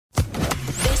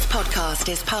podcast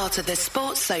is part of the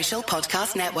Sports Social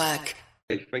Podcast Network.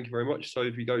 Thank you very much. So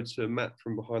if you go to Matt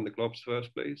from Behind the Gloves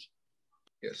first, please.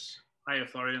 Yes. Hiya,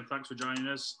 Florian. Thanks for joining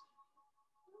us.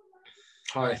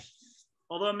 Hi.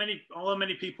 Although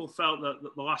many people felt that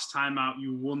the last time out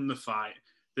you won the fight,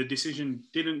 the decision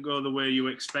didn't go the way you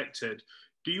expected.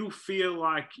 Do you feel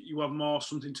like you have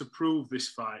something to prove this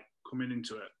fight coming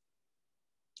into it?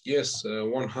 Yes,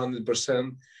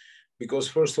 100%. Because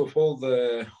first of all,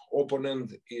 the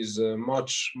opponent is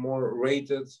much more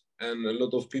rated, and a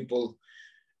lot of people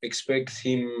expect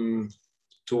him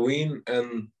to win.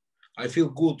 And I feel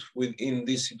good in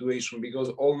this situation because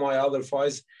all my other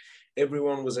fights,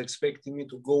 everyone was expecting me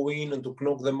to go in and to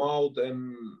knock them out,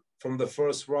 and from the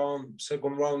first round,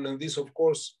 second round, and this of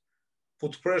course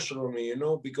put pressure on me,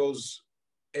 because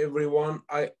everyone,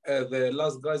 the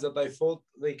last guys that I fought,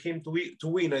 they came to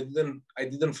win. I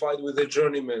didn't fight with the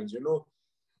journeymen,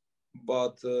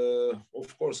 but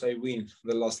of course I win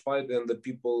the last fight, and the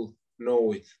people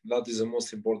know it. That is the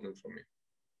most important for me.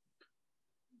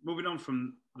 Moving on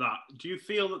from that, do you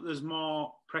feel that there's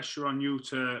more pressure on you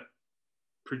to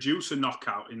produce a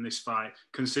knockout in this fight,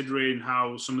 considering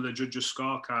how some of the judges'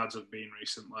 scorecards have been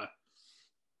recently?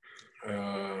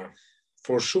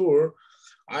 For sure.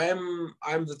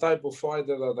 I'm the type of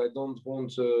fighter that I don't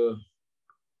want to.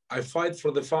 I fight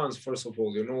for the fans, first of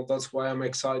all, that's why I'm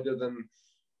excited, and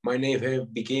my name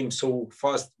became so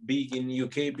fast big in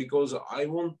UK, because I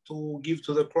want to give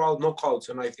to the crowd knockouts,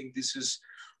 and I think this is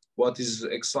what is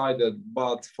excited.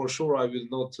 But for sure, I will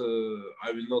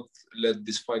not let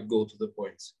this fight go to the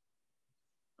points.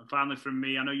 And finally, from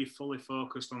me, I know you're fully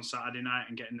focused on Saturday night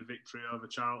and getting the victory over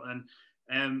Charlton.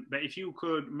 But if you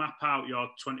could map out your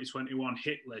 2021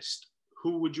 hit list,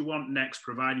 who would you want next,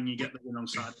 providing you get the win on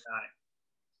Saturday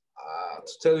night?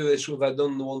 To tell you the truth, I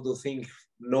don't want to think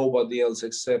nobody else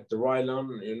except Rylan,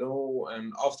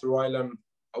 and after Rylan,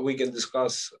 we can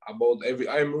discuss about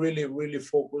I'm really, really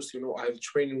focused, I have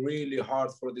trained really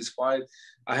hard for this fight.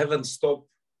 I haven't stopped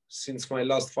since my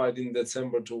last fight in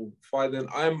December to fight, and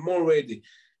I'm more ready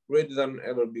than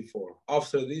ever before.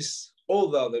 After this, all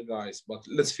the other guys, but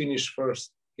let's finish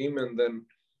first him and then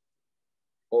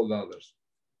all the others.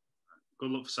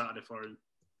 Good luck for Saturday for him.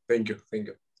 Thank you.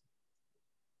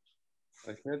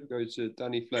 Okay, we'll go to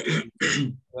Danny Flex.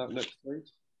 Next,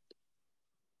 please.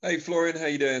 Hey, Florian, how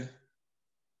you doing?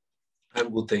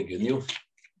 I'm good, thank you. And you?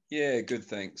 Yeah, good,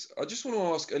 thanks. I just want to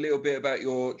ask a little bit about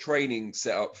your training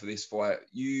setup for this fight.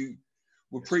 You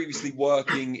were previously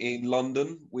working in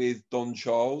London with Don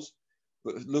Charles,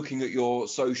 but looking at your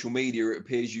social media, it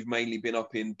appears you've mainly been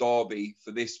up in Derby for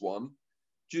this one.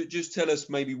 Just tell us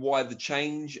maybe why the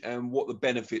change and what the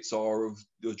benefits are of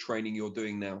the training you're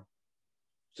doing now.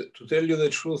 To tell you the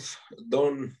truth,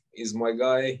 Don is my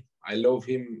guy. I love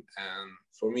him, and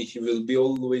for me, he will be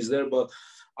always there. But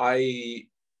I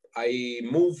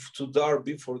moved to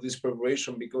Derby for this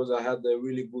preparation because I had a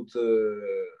really good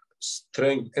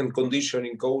strength and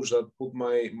conditioning coach that put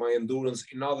my endurance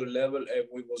in another level, and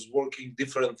we was working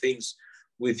different things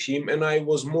with him, and I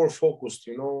was more focused.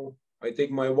 I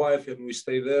take my wife and we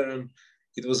stay there, and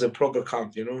it was a proper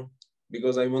camp.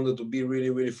 Because I wanted to be really,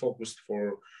 really focused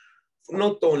for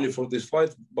not only for this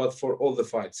fight, but for all the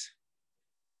fights.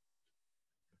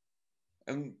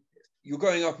 And you're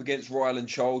going up against Rylan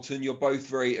Charlton. You're both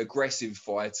very aggressive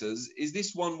fighters. Is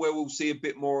this one where we'll see a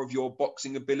bit more of your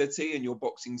boxing ability and your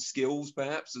boxing skills,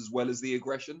 perhaps, as well as the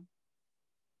aggression?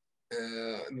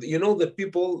 The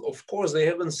people, of course, they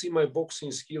haven't seen my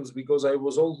boxing skills because I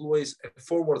was always a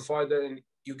forward fighter, and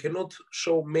you cannot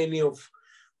show many of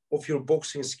your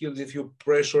boxing skills if you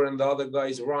pressure and the other guy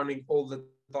is running all the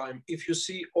time. If you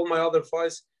see all my other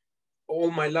fights,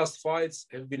 all my last fights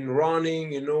have been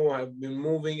running, I've been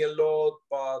moving a lot,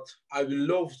 but I will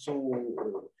love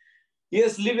to...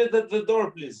 Yes, leave it at the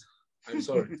door, please. I'm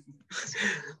sorry.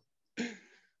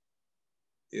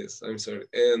 Yes, I'm sorry.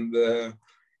 And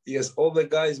yes, all the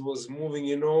guys was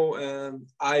moving, and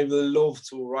I will love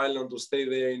to Ryland to stay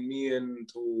there in me and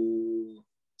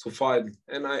to fight.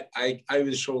 And I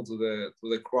will show to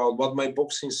the crowd what my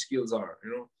boxing skills are,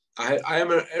 I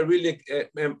am a really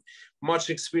much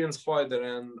experienced fighter,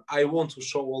 and I want to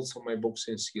show also my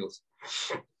boxing skills.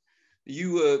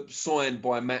 You were signed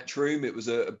by Matchroom. It was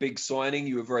a big signing.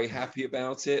 You were very happy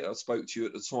about it. I spoke to you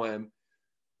at the time.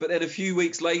 But then a few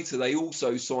weeks later, they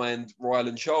also signed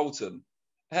Rylan Charlton.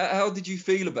 How did you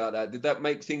feel about that? Did that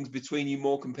make things between you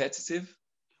more competitive?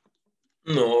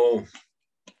 No,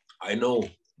 I know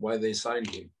why they signed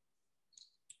him.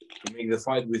 To make the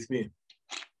fight with me.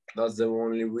 That's the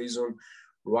only reason.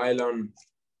 Rylan,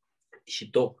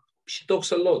 she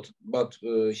talks a lot, but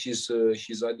she's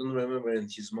I don't remember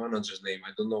his manager's name.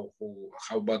 I don't know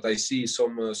how, but I see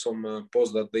some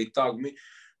posts that they tag me.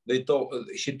 They talk.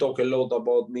 She talk a lot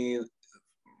about me.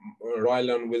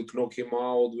 Rylan will knock him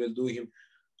out. Will do him.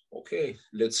 Okay,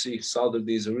 let's see.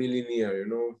 Saturday is really near.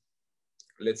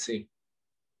 Let's see.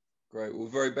 Great. Well,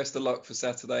 very best of luck for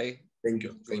Saturday. Thank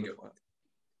you. Thank you.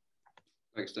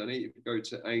 Thanks, Danny. If you go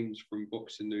to Ames from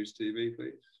Boxing News TV,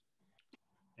 please.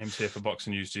 Ames here for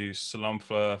Boxing News. Salam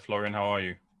for Florian. How are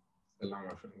you? Salam,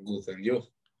 my friend. Good, and you?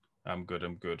 I'm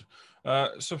good.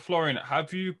 So, Florian,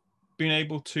 have you been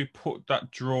able to put that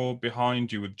draw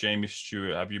behind you with Jamie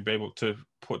Stewart? Have you been able to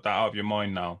put that out of your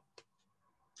mind now?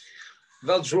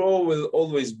 That draw will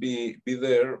always be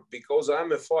there because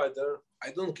I'm a fighter. I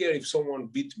don't care if someone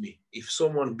beat me. If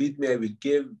someone beat me, I will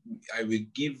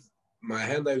give my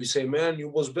hand. I will say, man, you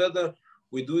was better.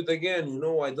 We do it again.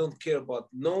 I don't care. But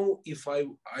no, if I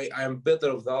am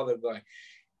better of the other guy.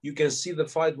 You can see the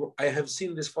fight. I have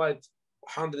seen this fight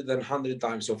 100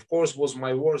 times. Of course, was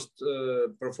my worst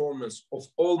performance of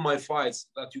all my fights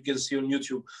that you can see on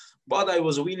YouTube. But I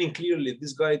was winning clearly.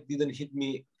 This guy didn't hit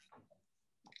me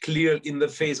clear in the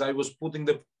face. I was putting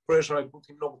the pressure. I put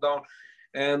him knocked down.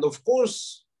 And of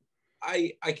course,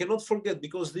 I cannot forget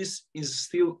because this is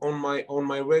still on my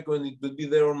record and it will be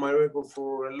there on my record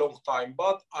for a long time.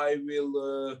 But I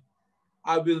will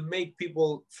make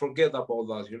people forget about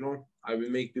that, I will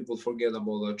make people forget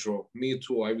about that draw. Me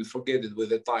too. I will forget it with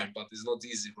the time, but it's not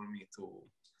easy for me to.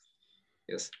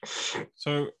 Yes.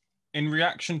 So, in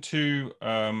reaction to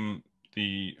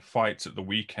the fights at the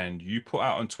weekend, you put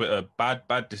out on Twitter,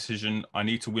 bad decision. I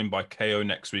need to win by KO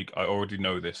next week. I already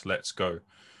know this. Let's go.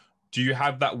 Do you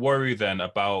have that worry then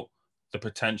about the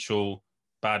potential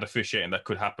bad officiating that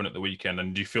could happen at the weekend?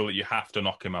 And do you feel that you have to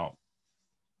knock him out?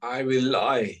 I will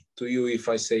lie to you if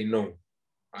I say no.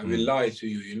 I will lie to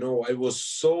you. I was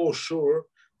so sure.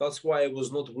 That's why I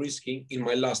was not risking in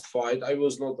my last fight. I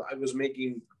was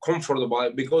making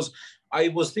comfortable because I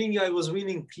was thinking I was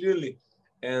winning clearly.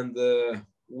 And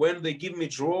when they give me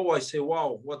draw, I say,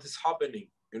 wow, what is happening?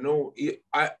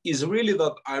 It's really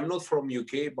that I'm not from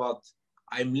UK, but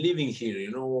I'm living here.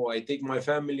 I take my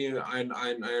family and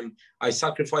I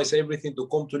sacrifice everything to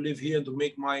come to live here and to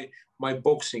make my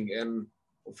boxing. And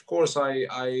of course, I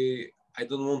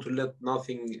don't want to let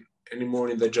nothing anymore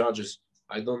in the judges.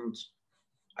 I don't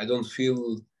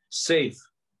feel safe.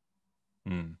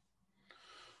 And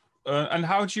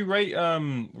how do you rate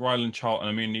Rylan Charlton?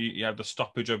 I mean, you have the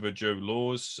stoppage over Joe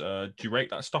Laws. Do you rate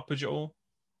that stoppage at all?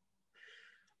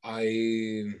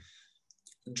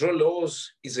 Joe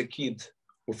Laws is a kid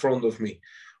in front of me.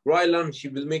 Rylan, he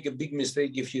will make a big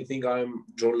mistake if he think I'm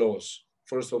Joe Laws.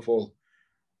 First of all,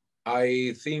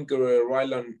 I think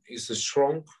Rylan is a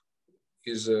strong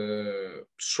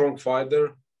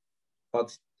fighter,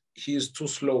 but he is too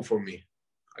slow for me.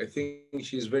 I think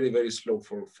he's very, very slow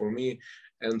for me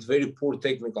and very poor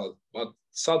technical. But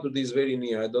Saturday is very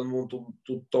near. I don't want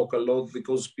to talk a lot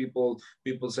because people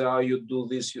say, you do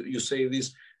this, you say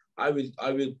this. I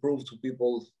will prove to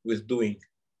people with doing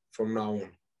from now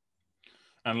on.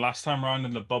 And last time around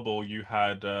in the bubble, you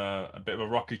had a bit of a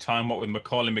rocky time, with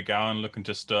Macaulay McGowan looking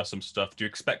to stir some stuff. Do you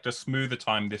expect a smoother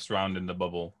time this round in the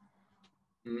bubble?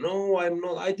 No, I'm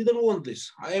not. I didn't want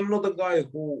this. I am not a guy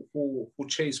who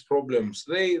chase problems.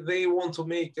 They want to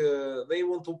make. They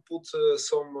want to put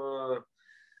some.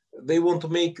 They want to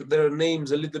make their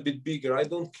names a little bit bigger. I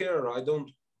don't care.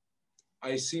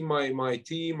 I see my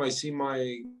team. I see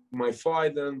my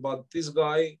fight. But this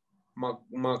guy,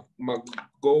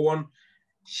 McGowan,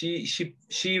 she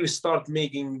start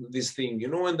making this thing,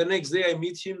 and the next day I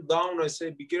meet him down. I say,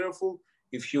 be careful.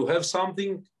 If you have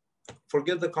something,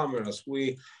 forget the cameras.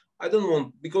 I don't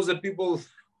want, because the people,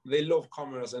 they love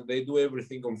cameras and they do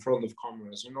everything in front of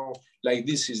cameras, like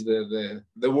this is the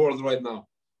world right now.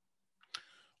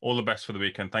 All the best for the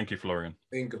weekend. Thank you, Florian.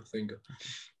 Thank you.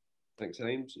 Thanks,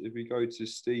 Ames. If we go to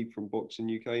Steve from Boxing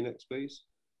UK next, please.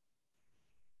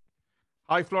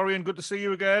 Hi, Florian. Good to see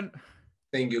you again.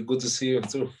 Thank you. Good to see you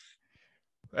too.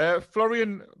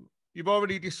 Florian, you've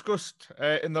already discussed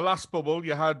in the last bubble,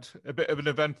 you had a bit of an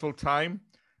eventful time.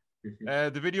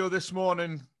 The video this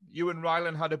morning, you and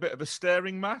Rylan had a bit of a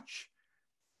staring match.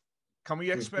 Can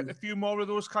we expect a few more of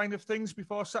those kind of things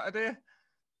before Saturday?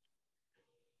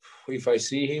 If I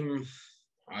see him,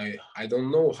 I don't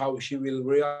know how he will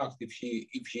react. If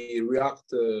he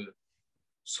react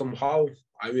somehow,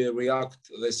 I will react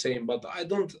the same. But I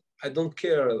don't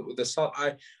care.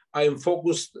 I am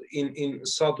focused in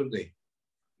Saturday.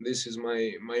 This is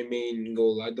my main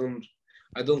goal. I don't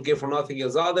care for nothing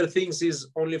else. Other things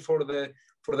is only for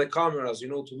for the cameras,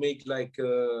 to make like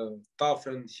tough,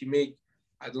 and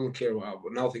I don't care about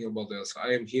nothing about else.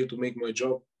 I am here to make my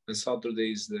job, and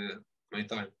Saturday is my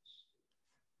time.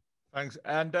 Thanks.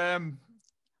 And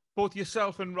both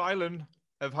yourself and Rylan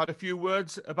have had a few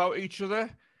words about each other.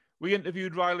 We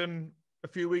interviewed Rylan a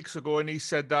few weeks ago, and he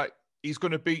said that he's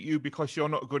going to beat you because you're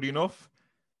not good enough.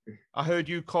 I heard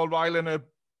you call Rylan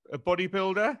a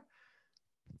bodybuilder.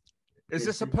 Is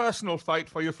this a personal fight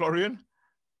for you, Florian?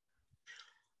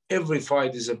 Every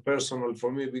fight is a personal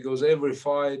for me, because every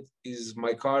fight is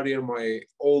my career,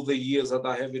 all the years that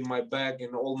I have in my back,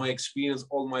 and all my experience,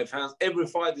 all my fans. Every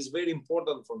fight is very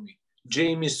important for me.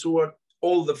 Jamie Stewart,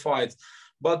 all the fights.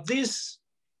 But this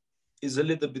is a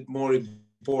little bit more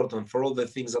important for all the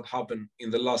things that happened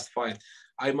in the last fight.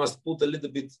 I must put a little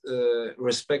bit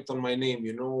respect on my name,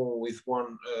 with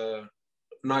one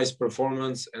nice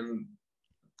performance, and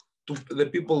to the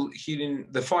people hearing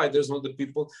the fighters, not the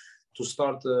people, to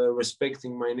start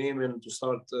respecting my name and to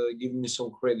start giving me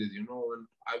some credit, and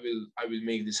I will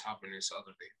make this happen on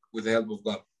Saturday with the help of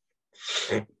God.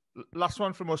 Last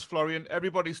one from us, Florian.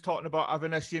 Everybody's talking about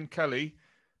Avanesi and Kelly,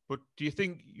 but do you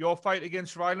think your fight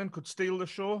against Rylan could steal the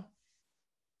show?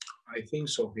 I think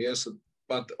so, yes.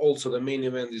 But also the main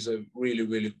event is a really,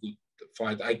 really good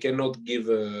fight. I cannot give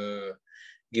a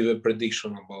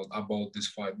prediction about this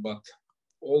fight, but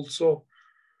also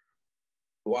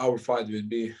our fight will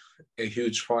be a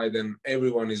huge fight, and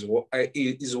everyone is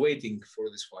waiting for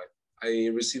this fight. I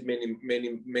received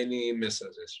many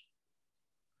messages.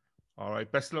 All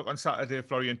right. Best of luck on Saturday,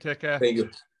 Florian. Take care. Thank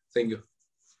you.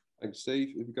 Thanks,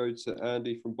 Steve. If we go to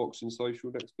Andy from Boxing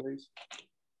Social next, please.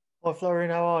 Hi,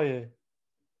 Florian. How are you?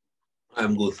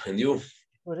 I'm good. And you?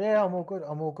 Well, yeah, I'm all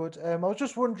good. I was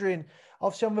just wondering,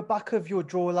 obviously on the back of your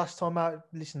draw last time out,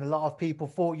 listen, a lot of people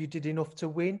thought you did enough to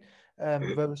win.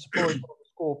 They were surprised by the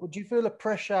score. But do you feel a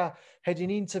pressure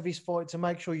heading into this fight to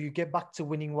make sure you get back to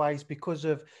winning ways because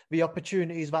of the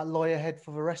opportunities that lie ahead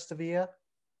for the rest of the year?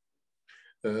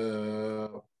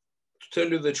 To tell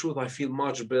you the truth, I feel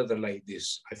much better like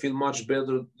this. I feel much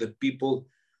better, the people,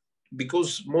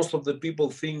 because most of the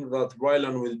people think that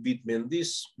Rylan will beat me, and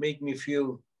this make me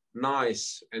feel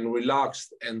nice and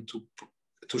relaxed, and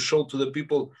to show to the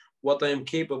people what I am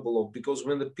capable of. Because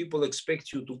when the people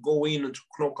expect you to go in and to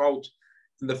knock out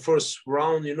in the first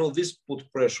round, this put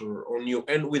pressure on you.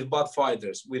 And with bad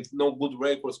fighters, with no good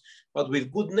records, but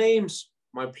with good names,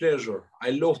 my pleasure.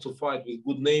 I love to fight with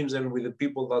good names and with the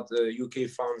people that UK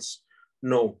fans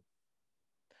know.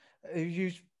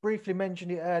 You briefly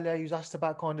mentioned it earlier. You was asked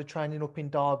about kind of training up in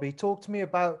Derby. Talk to me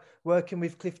about working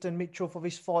with Clifton Mitchell for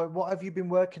this fight. What have you been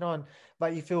working on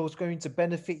that you feel is going to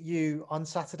benefit you on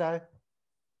Saturday?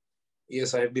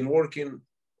 Yes, I have been working,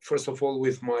 first of all,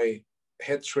 with my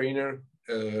head trainer,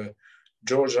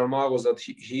 George Armagos, that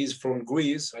he is from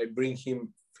Greece. I bring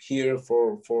him here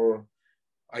for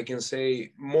I can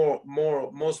say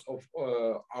most of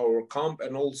our camp,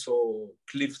 and also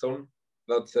Clifton,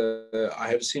 that I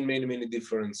have seen many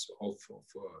difference of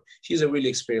he's a really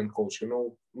experienced coach,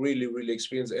 really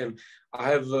experienced. And I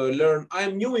have learned,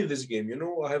 I'm new in this game,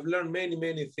 I have learned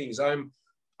many things. I'm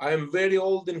very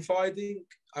old in fighting.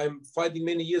 I'm fighting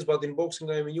many years, but in boxing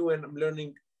I'm new, and I'm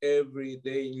learning every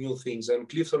day new things. And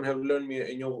Clifton have learned me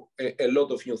a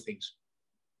lot of new things.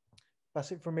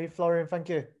 That's it from me, Florian. Thank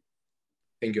you.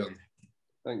 Thank you, Andy.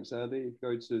 Thanks, Andy.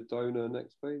 Go to Donor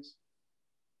next, please.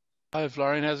 Hi,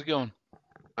 Florian. How's it going?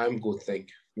 I'm good, thank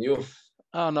you. You?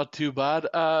 Not too bad.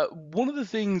 One of the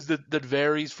things that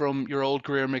varies from your old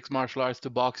career mixed martial arts to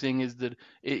boxing is that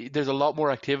there's a lot more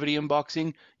activity in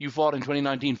boxing. You fought in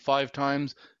 2019 5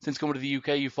 times. Since coming to the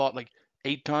UK, you fought like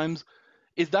 8 times.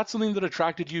 Is that something that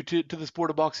attracted you to the sport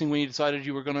of boxing when you decided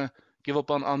you were going to give up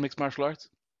on mixed martial arts?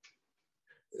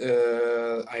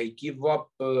 I give up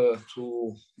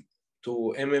to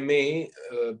MMA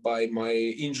by my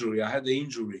injury. I had an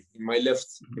injury in my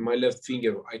left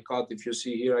finger. I cut. If you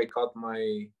see here, I cut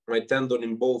my tendon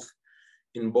in both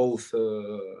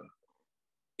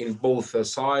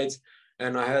sides,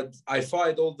 and I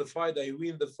fight all the fight. I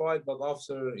win the fight, but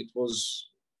after it was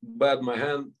bad. My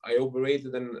hand, I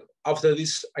operated, and after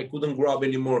this, I couldn't grab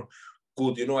anymore.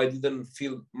 Good, I didn't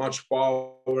feel much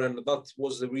power, and that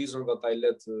was the reason that I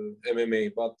left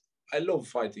MMA. But I love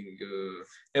fighting.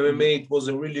 MMA, it was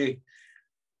a really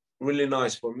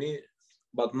nice for me,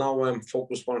 but now I'm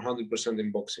focused 100%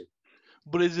 in boxing.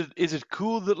 But is it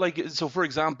cool that, so for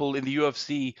example, in the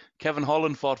UFC, Kevin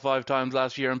Holland fought 5 times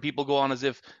last year, and people go on as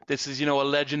if this is, a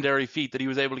legendary feat that he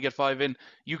was able to get 5 in.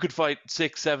 You could fight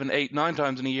 6, 7, 8, 9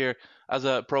 times in a year as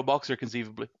a pro boxer,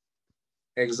 conceivably.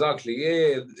 Exactly.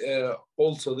 Yeah.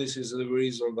 Also, this is the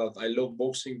reason that I love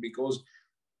boxing, because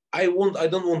I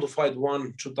don't want to fight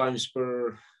 1-2 times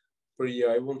per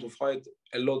year. I want to fight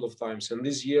a lot of times, and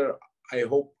this year I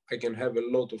hope I can have a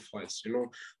lot of fights.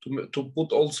 To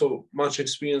put also much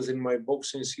experience in my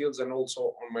boxing skills and also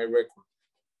on my record.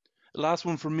 Last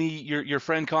one for me, your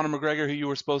friend Conor McGregor, who you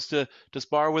were supposed to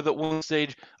spar with at one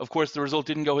stage. Of course, the result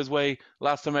didn't go his way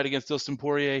last time out against Dustin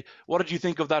Poirier. What did you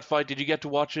think of that fight? Did you get to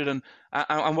watch it? And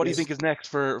what do you think is next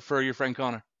for your friend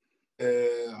Conor?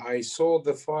 I saw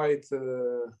the fight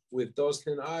with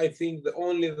Dustin. I think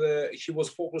he was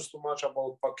focused too much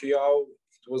about Pacquiao.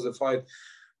 It was a fight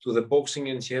to the boxing,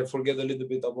 and he had forget a little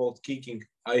bit about kicking.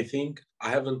 I think I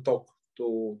haven't talked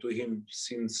to him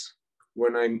since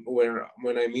when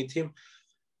I meet him,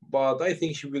 but I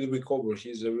think he will recover.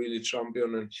 He's a really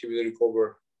champion, and he will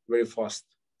recover very fast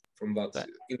from that.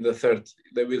 In the third,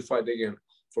 they will fight again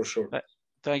for sure.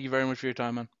 Thank you very much for your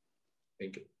time, man.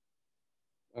 Thank you.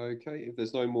 Okay, if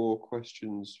there's no more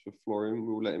questions for Florian,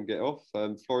 we'll let him get off.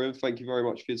 Florian, thank you very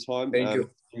much for your time. Thank you.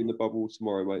 See you in the bubble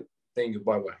tomorrow, mate. Thank you.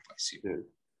 Bye-bye. I see you.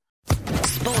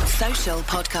 Sports Social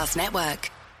Podcast Network.